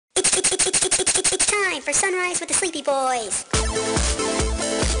It's time for Sunrise with the Sleepy Boys.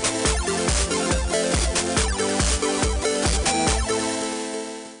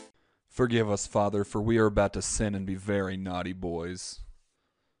 Forgive us, Father, for we are about to sin and be very naughty boys.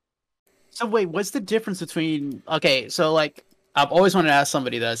 So wait, what's the difference between... Okay, so like, I've always wanted to ask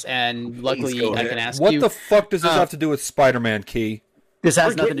somebody this, and luckily I can ask what you. What the fuck does this have to do with Spider-Man, Key? This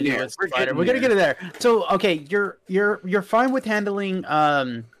has nothing to do with Spider. We're gonna get it there. So okay, you're fine with handling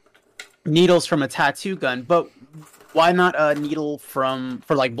needles from a tattoo gun, but why not a needle for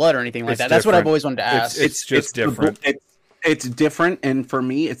like blood or anything like that? That's what I've always wanted to ask. It's just different. It's different, and for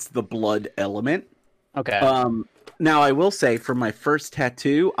me, it's the blood element. Okay. Now I will say, for my first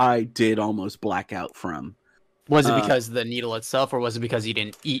tattoo, I did almost black out from. Was it because of the needle itself, or was it because you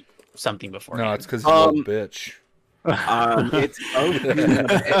didn't eat something before? No, it's because you're a little bitch. It's both being a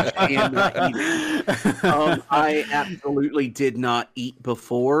bitch and not eating. I absolutely did not eat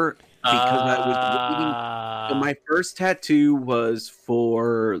before because I was waiting. So my first tattoo was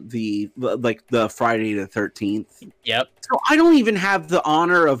for the Friday the 13th. Yep. So I don't even have the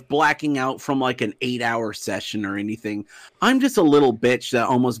honor of blacking out from like an 8-hour session or anything. I'm just a little bitch that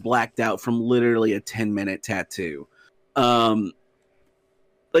almost blacked out from literally a 10-minute tattoo. My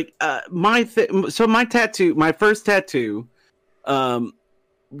first tattoo,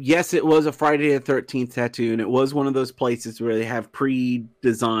 yes, it was a Friday the 13th tattoo, and it was one of those places where they have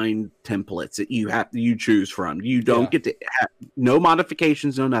pre-designed templates that you choose from. You don't get to have no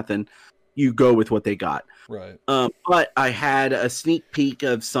modifications, no nothing. You go with what they got. Right. But I had a sneak peek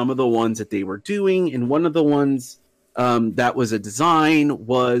of some of the ones that they were doing, and one of the ones that was a design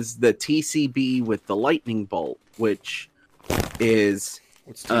was the TCB with the lightning bolt, which is...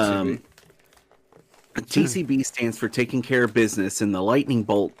 What's TCB? TCB stands for taking care of business, and the lightning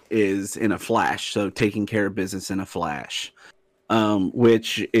bolt is in a flash. So taking care of business in a flash,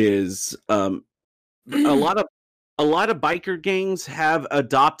 which is a lot of biker gangs have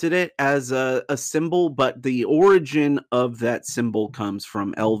adopted it as a symbol, but the origin of that symbol comes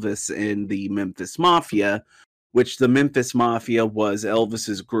from Elvis and the Memphis Mafia, which the Memphis Mafia was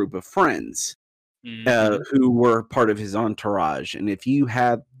Elvis's group of friends. Who were part of his entourage. And if you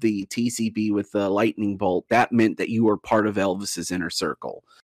had the TCB with the lightning bolt, that meant that you were part of Elvis's inner circle.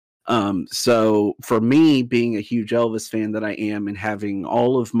 So for me, being a huge Elvis fan that I am, and having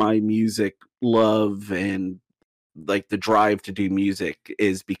all of my music love and like the drive to do music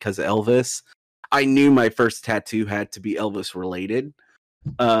is because of Elvis, I knew my first tattoo had to be Elvis related.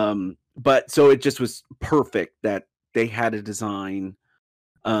 But so it just was perfect that they had a design.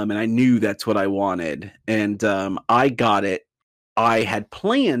 And I knew that's what I wanted. And I got it. I had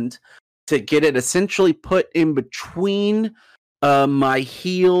planned to get it essentially put in between my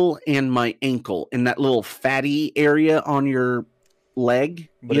heel and my ankle, in that little fatty area on your leg.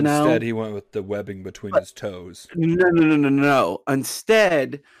 But instead, he went with the webbing between his toes. No.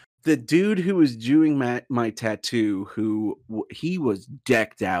 Instead, the dude who was doing my tattoo, he was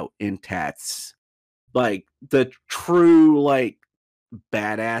decked out in tats. Like the true, like,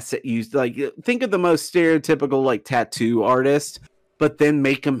 badass that used, like, think of the most stereotypical like tattoo artist, but then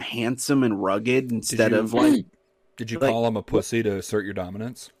make him handsome and rugged instead of like. Did you call him a pussy to assert your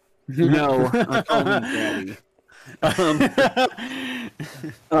dominance? No, I call him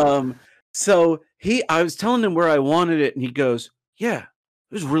daddy. So I was telling him where I wanted it, and he goes, "Yeah,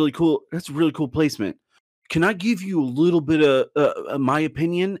 it was really cool. That's a really cool placement. Can I give you a little bit of my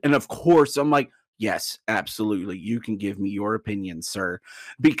opinion?" And of course, I'm like, yes, absolutely. You can give me your opinion, sir,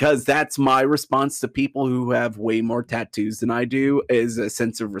 because that's my response to people who have way more tattoos than I do, is a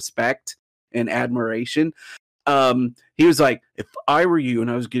sense of respect and admiration. He was like, if I were you and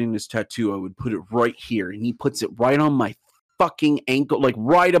I was getting this tattoo, I would put it right here. And he puts it right on my fucking ankle, like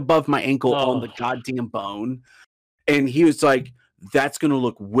right above my ankle on the goddamn bone. And he was like, that's going to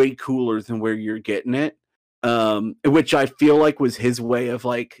look way cooler than where you're getting it. Which I feel like was his way of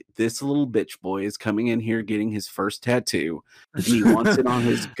like, this little bitch boy is coming in here getting his first tattoo, and he wants it on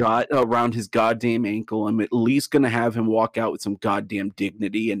around his goddamn ankle. I'm at least gonna have him walk out with some goddamn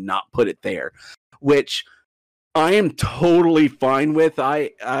dignity and not put it there, which I am totally fine with.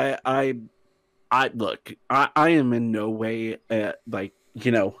 I look, I am in no way like, you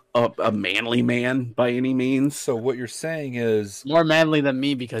know, a manly man by any means. So what you're saying is more manly than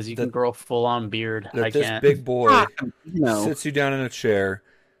me, because you can grow a full-on beard. That this big boy sits you down in a chair,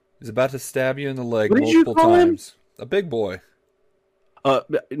 is about to stab you in the leg multiple times. A big boy.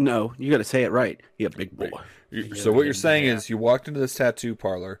 No, you got to say it right. Yeah, big boy. So what you're saying is, you walked into this tattoo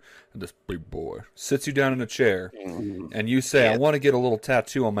parlor, and this big boy sits you down in a chair, and you say, "I want to get a little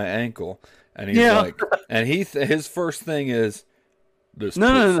tattoo on my ankle," and he's like, and his first thing is, This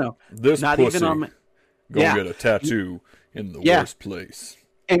No. This Not pussy even on. gonna get a tattoo in the worst place.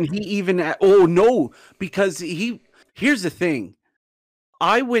 And he even oh no, because here's the thing.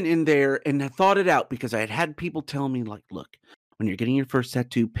 I went in there and I thought it out because I had people tell me like, look, when you're getting your first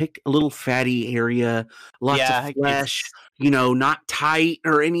tattoo, pick a little fatty area, lots of flesh, not tight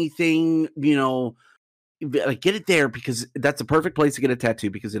or anything, like get it there because that's a perfect place to get a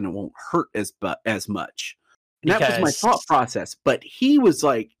tattoo because then it won't hurt as much. And that was my thought process. But he was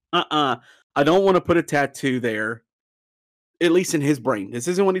like, I don't want to put a tattoo there. At least in his brain. This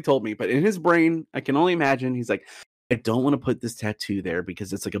isn't what he told me, but in his brain, I can only imagine he's like, I don't want to put this tattoo there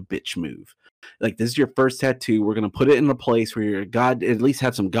because it's like a bitch move. Like, this is your first tattoo. We're going to put it in a place where you're at least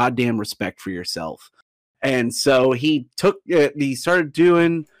have some goddamn respect for yourself. And so he started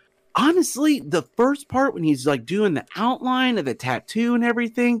doing, honestly, the first part when he's like doing the outline of the tattoo and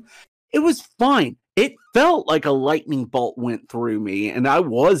everything, it was fine. It felt like a lightning bolt went through me and I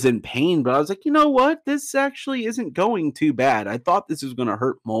was in pain, but I was like, you know what? This actually isn't going too bad. I thought this was going to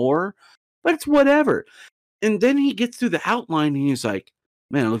hurt more, but it's whatever. And then he gets through the outline and he's like,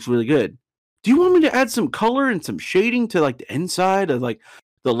 man, it looks really good. Do you want me to add some color and some shading to like the inside of like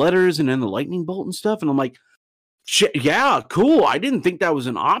the letters and then the lightning bolt and stuff? And I'm like, shit, yeah, cool. I didn't think that was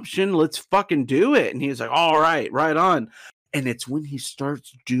an option. Let's fucking do it. And he's like, all right, right on. And it's when he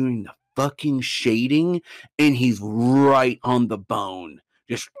starts doing the fucking shading and he's right on the bone.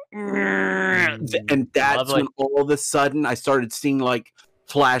 Just and that's when all of a sudden I started seeing like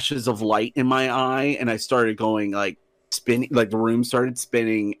flashes of light in my eye and I started going like spinning, like the room started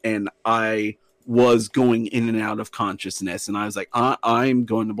spinning and I was going in and out of consciousness and I was like, I'm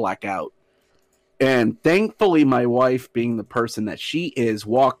going to black out. And thankfully my wife, being the person that she is,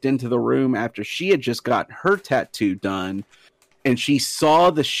 walked into the room after she had just got her tattoo done and she saw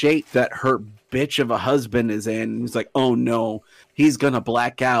the shape that her bitch of a husband is in and was like, oh no, he's gonna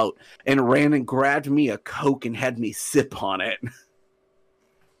black out, and ran and grabbed me a Coke and had me sip on it.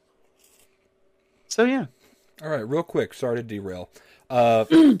 So yeah. All right, real quick. Sorry to derail. I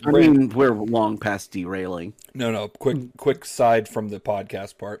mean, we're long past derailing. No. Quick side from the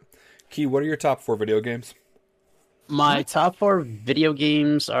podcast part. Key, what are your top 4 video games? My top 4 video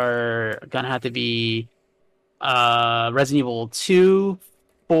games are gonna have to be Resident Evil 2,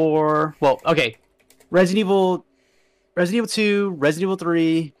 4. Well, okay, Resident Evil 2, Resident Evil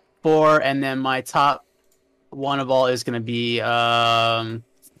 3, 4, and then my top one of all is gonna be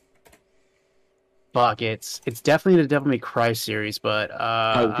fuck, it's definitely the Devil May Cry series, but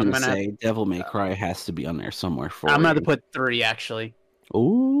I was gonna say Devil May Cry has to be on there somewhere for I'm gonna have to put 3 actually.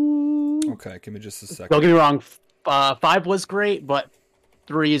 Ooh. Okay, give me just a second. Don't get me wrong, 5 was great, but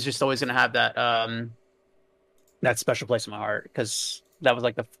 3 is just always gonna have that special place in my heart because that was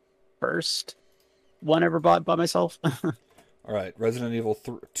like the first one I ever bought by myself. All right, Resident Evil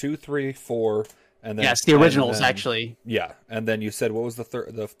 2, 3, 4, and then yes, the originals actually. Yeah, and then you said what was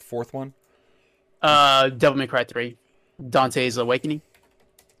the fourth one? Devil May Cry 3, Dante's Awakening.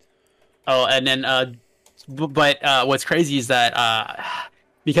 Oh, and then but what's crazy is that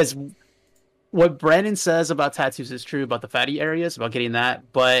because what Brandon says about tattoos is true about the fatty areas, about getting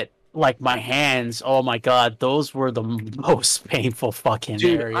that, but like my hands, oh my god, those were the most painful fucking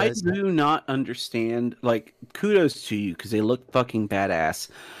areas. I do not understand. Like, kudos to you because they look fucking badass,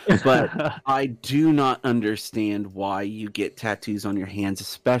 but I do not understand why you get tattoos on your hands,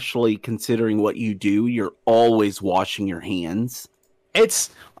 especially considering what you do. You're always washing your hands.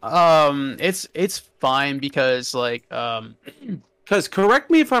 It's fine because like because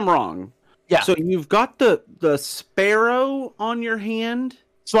correct me if I'm wrong. Yeah. So you've got the sparrow on your hand.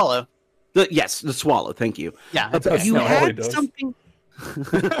 Swallow. The swallow. Thank you. Yeah. But you had something.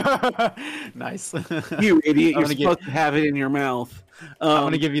 Nice. You idiot! You're supposed to have it in your mouth. I'm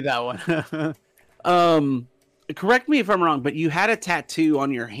gonna give you that one. Correct me if I'm wrong, but you had a tattoo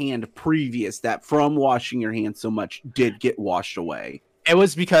on your hand previous that, from washing your hands so much, did get washed away. It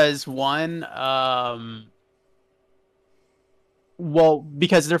was because one, well,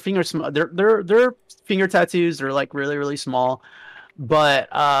 because their fingers, their finger tattoos, they're like really, really small. But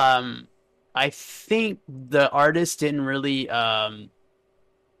I think the artist didn't really. I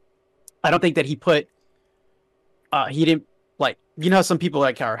don't think that he put. He didn't like. You know, some people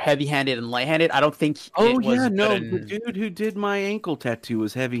like are heavy-handed and light-handed. I don't think. Oh yeah, no. The dude who did my ankle tattoo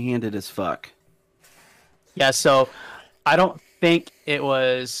was heavy-handed as fuck. Yeah, so I don't think it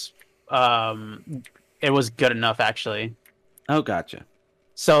was. It was good enough, actually. Oh, gotcha.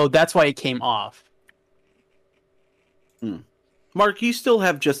 So that's why it came off. Mark, you still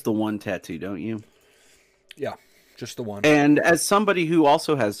have just the one tattoo, don't you? Yeah, just the one. And as somebody who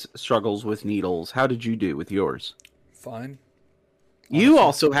also has struggles with needles, how did you do with yours? Fine. You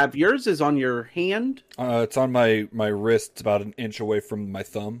also have yours is on your hand. It's on my wrist. It's about an inch away from my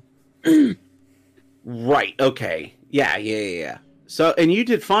thumb. Right. Okay. Yeah. So, and you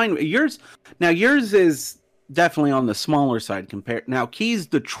did fine. Yours is definitely on the smaller side compared. Now, Key's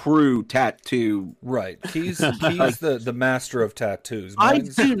the true tattoo. Right. Key's the master of tattoos.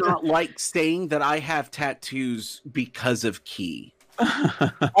 Mine's... I do not like saying that I have tattoos because of Key.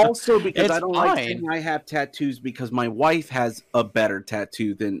 Also, because I don't like saying I have tattoos because my wife has a better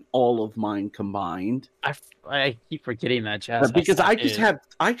tattoo than all of mine combined. I keep forgetting that, Jazz. Because I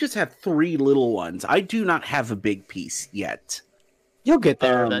just have 3 little ones. I do not have a big piece yet. You'll get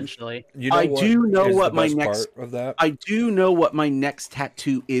there eventually. I do know what my next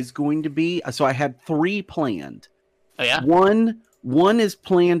tattoo is going to be. So I had 3 planned. Oh yeah. One is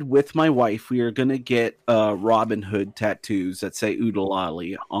planned with my wife. We are going to get Robin Hood tattoos that say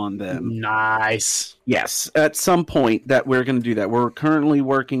Oodalali on them. Nice. Yes, at some point that we're going to do that. We're currently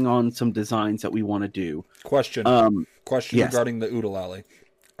working on some designs that we want to do. Question yes. Regarding the Oodalali.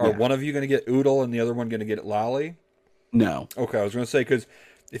 Are one of you going to get Oodle and the other one going to get Lali? No. Okay, I was going to say, because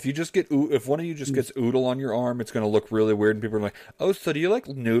if one of you just gets Oodle on your arm, it's going to look really weird, and people are like, "Oh, so do you like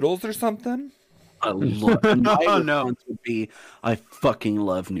noodles or something?" No. Would be, I fucking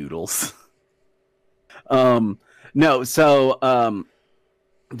love noodles. No. So,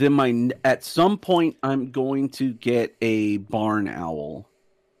 then at some point, I'm going to get a barn owl.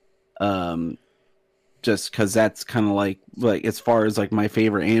 Just because that's kind of like as far as like my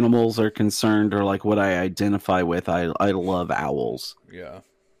favorite animals are concerned, or like what I identify with, I love owls. Yeah.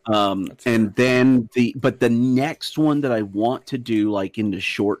 And then the next one that I want to do, like in the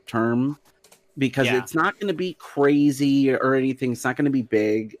short term, because it's not going to be crazy or anything. It's not going to be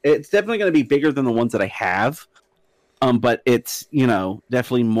big. It's definitely going to be bigger than the ones that I have. But it's,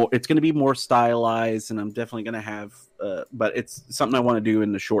 definitely more, it's going to be more stylized, and I'm definitely going to have, but it's something I want to do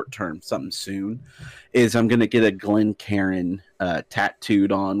in the short term, something soon, is I'm going to get a Glencairn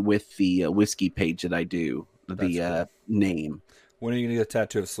tattooed on with the whiskey page that I do, cool. Name. When are you going to get a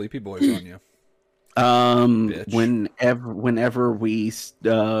tattoo of Sleepy Boys on you? Whenever we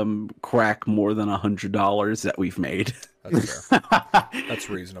crack more than $100 that we've made. That's fair.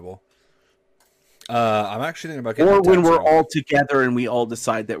 That's reasonable. I'm actually thinking about getting, or when we're all together and we all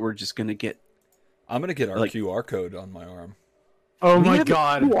decide that we're just gonna get. I'm gonna get our QR code on my arm. Oh my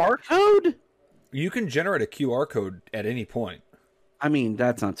god! QR code? You can generate a QR code at any point. I mean,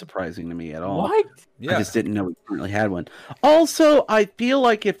 that's not surprising to me at all. What? Yeah. I just didn't know we currently had one. Also, I feel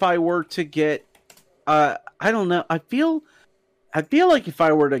like if I were to get, I don't know. I feel like if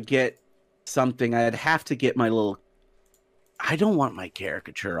I were to get something, I'd have to get my little. I don't want my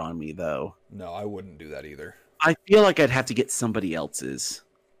caricature on me, though. No, I wouldn't do that either. I feel like I'd have to get somebody else's.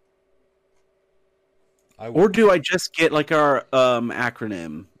 Or do I just get like our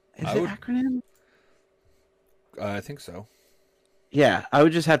acronym? Acronym? I think so. Yeah, I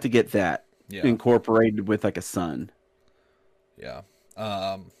would just have to get that incorporated with like a sun. Yeah.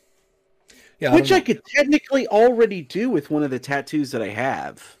 Which I could technically already do with one of the tattoos that I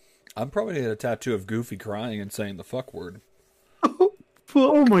have. I'm probably going to get a tattoo of Goofy crying and saying the fuck word.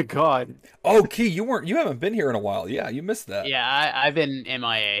 Oh my god! Oh, Key, you haven't been here in a while. Yeah, you missed that. Yeah, I've been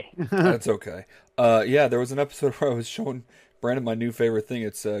MIA. That's okay. Yeah, there was an episode where I was showing Brandon my new favorite thing.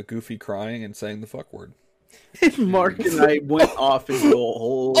 It's Goofy crying and saying the fuck word. Mark and I went off into a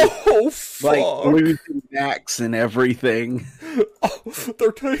whole like losing Max and everything. Oh,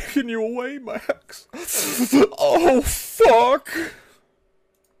 they're taking you away, Max. Oh fuck!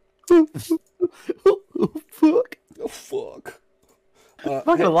 Oh fuck! Oh fuck! I'm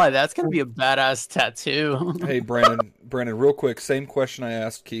not gonna lie, that's gonna be a badass tattoo. Hey, Brandon, real quick, same question I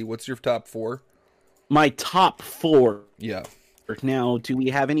asked Key. What's your top 4? My top 4. Yeah. Now, do we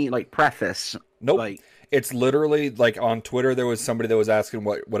have any like preface? Nope. It's literally like on Twitter. There was somebody that was asking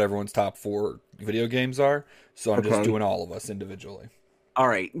what everyone's top 4 video games are. So I'm just doing all of us individually. All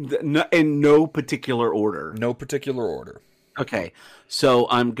right, in no particular order. No particular order. Okay, so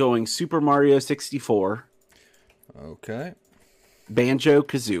I'm going Super Mario 64. Okay.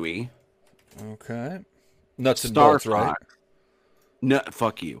 Banjo-Kazooie. Okay. Nuts and Star bolts, Fox. right? No,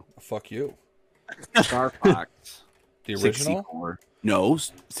 fuck you. Fuck you. Star Fox. The original? 64. No,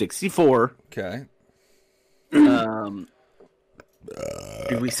 64. Okay.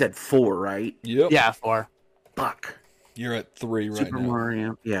 We said 4, right? Yep. Yeah, 4. Fuck. You're at 3 right Super now.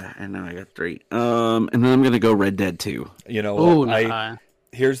 Mario. Yeah, and now I got 3. And then I'm gonna go Red Dead 2. You know what?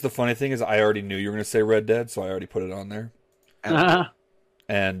 Here's the funny thing is I already knew you were gonna say Red Dead, so I already put it on there.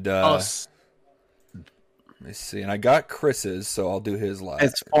 And let me see. And I got Chris's, so I'll do his last.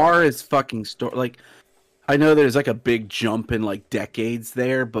 As far as fucking story, like I know there's like a big jump in like decades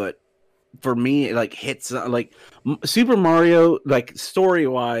there, but for me, it like hits like Super Mario, like story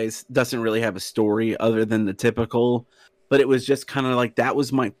wise, doesn't really have a story other than the typical. But it was just kind of like that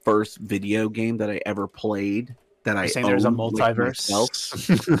was my first video game that I ever played. That I saying there's a owned,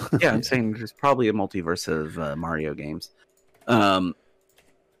 multiverse. Yeah, I'm saying there's probably a multiverse of Mario games. And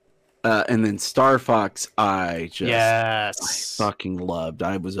then Star Fox, I fucking loved.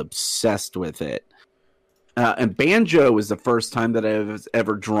 I was obsessed with it. And Banjo was the first time that I was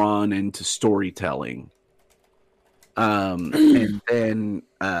ever drawn into storytelling. And then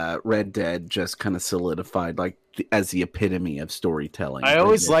Red Dead just kind of solidified like as the epitome of storytelling. I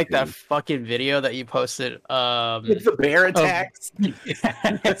always like that fucking video that you posted. With the bear attacks.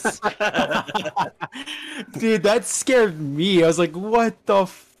 Yes. Dude, that scared me. I was like, what the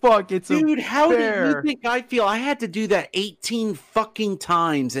fuck? It's Dude, a how bear. did you think I feel? I had to do that 18 fucking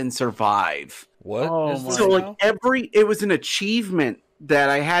times and survive. What? Oh is my this So now? like it was an achievement that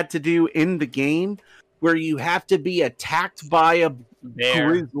I had to do in the game where you have to be attacked by a Bear.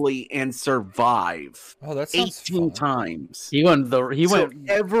 grizzly and survive Oh, that sounds 18 fun. times. He went every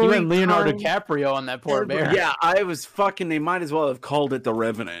Leonardo time- DiCaprio on that poor bear. Yeah, I was fucking. They might as well have called it the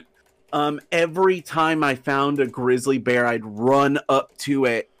Revenant. Every time I found a grizzly bear, I'd run up to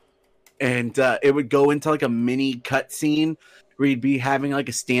it, and it would go into like a mini cutscene where you'd be having like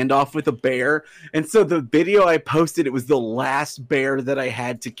a standoff with a bear. And so the video I posted, it was the last bear that I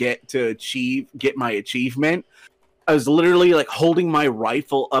had to get my achievement. I was literally like holding my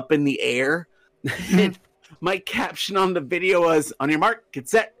rifle up in the air. And my caption on the video was, "On your mark, get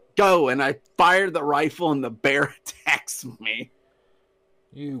set, go." And I fired the rifle and the bear attacks me.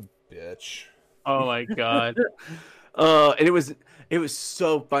 You bitch. Oh my god. And it was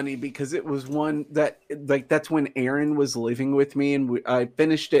so funny because it was one that like that's when Aaron was living with me, and I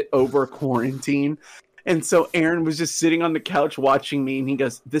finished it over quarantine. And so Aaron was just sitting on the couch watching me, and he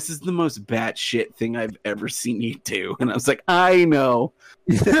goes, "This is the most batshit thing I've ever seen you do." And I was like, "I know."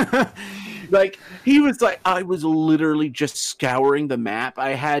 Like he was like, I was literally just scouring the map.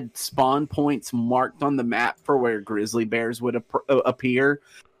 I had spawn points marked on the map for where grizzly bears would appear.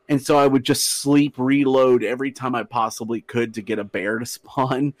 And so I would just sleep reload every time I possibly could to get a bear to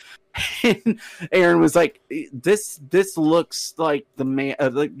spawn. And Aaron was like, "This looks like the man.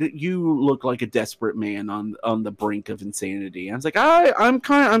 Like you look like a desperate man on the brink of insanity." I was like, I'm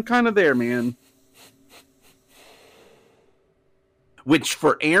kind of there, man." Which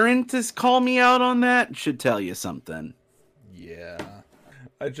for Aaron to call me out on that should tell you something. Yeah.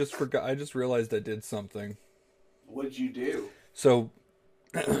 I just forgot. I just realized I did something. What'd you do? So,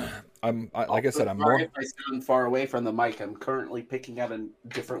 like I said, I'm more. If I sound far away from the mic, I'm currently picking out a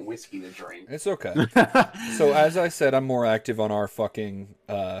different whiskey to drink. It's okay. So as I said, I'm more active on our fucking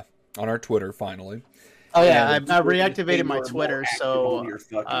on our Twitter finally. Oh yeah, I reactivated my Twitter, so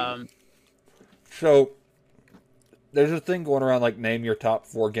So there's a thing going around like name your top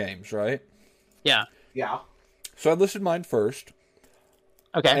 4 games, right? yeah. Yeah. So I listed mine first,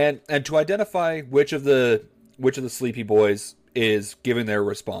 Okay. and to identify which of the Sleepy Boys is giving their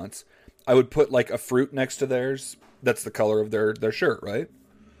response, I would put like a fruit next to theirs. That's the color of their shirt, right?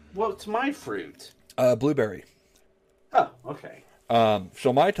 What's my fruit? Blueberry. Oh, okay.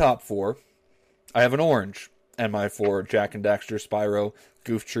 So my top 4, I have an orange, and my 4 Jack and Daxter, Spyro,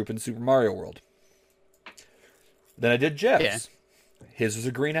 Goof Troop, and Super Mario World. Then I did Jeff's. Yeah. His was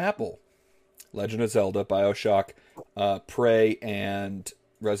a green apple. Legend of Zelda, BioShock, Prey, and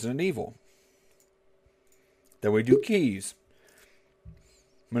Resident Evil. Then we do Keys.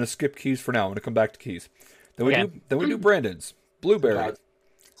 I'm going to skip Keys for now. I'm going to come back to Keys. Then we do Brandon's. Blueberry.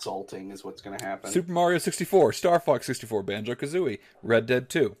 Salting is what's going to happen. Super Mario 64, Star Fox 64, Banjo-Kazooie, Red Dead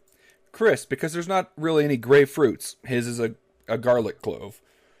 2. Chris, because there's not really any gray fruits. His is a garlic clove.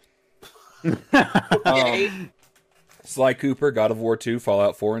 Sly Cooper, God of War 2,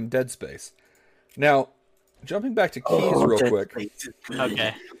 Fallout 4, and Dead Space. Now, jumping back to Keys real quick.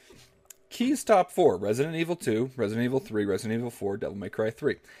 Okay. Keys top 4, Resident Evil 2, Resident Evil 3, Resident Evil 4, Devil May Cry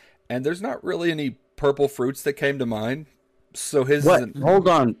 3. And there's not really any purple fruits that came to mind. So his What? isn't... Hold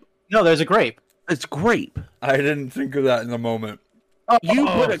on. No, there's a grape. It's grape. I didn't think of that in the moment. You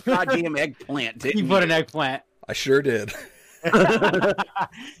put a goddamn eggplant, didn't you? You put an eggplant. I sure did.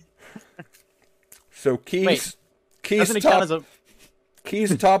 So Keys Doesn't it count as a...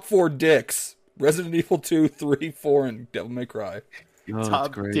 Keys top 4 dicks. Resident Evil 2, 3, 4, and Devil May Cry. Oh,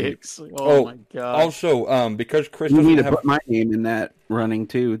 top great. dicks? Oh my god. Also, because Chris You doesn't need to have... put my name in that running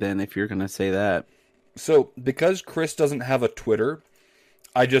too, then, if you're going to say that. So, because Chris doesn't have a Twitter,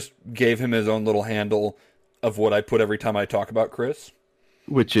 I just gave him his own little handle of what I put every time I talk about Chris.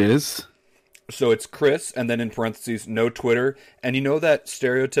 Which is? So it's Chris, and then in parentheses, no Twitter. And you know that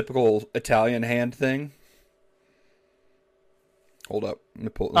stereotypical Italian hand thing? Hold up.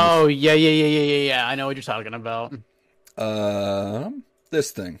 Oh, yeah. I know what you're talking about.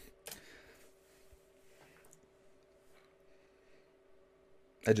 This thing.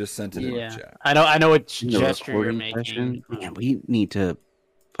 I just sent it in the chat. I know what gesture you're making. Yeah, we need to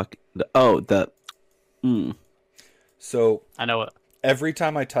So I know it. Every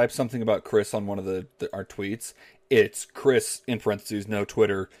time I type something about Chris on one of our tweets, it's Chris in parentheses, no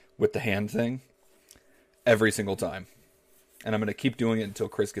Twitter with the hand thing. Every single time. And I'm going to keep doing it until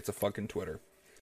Chris gets a fucking Twitter.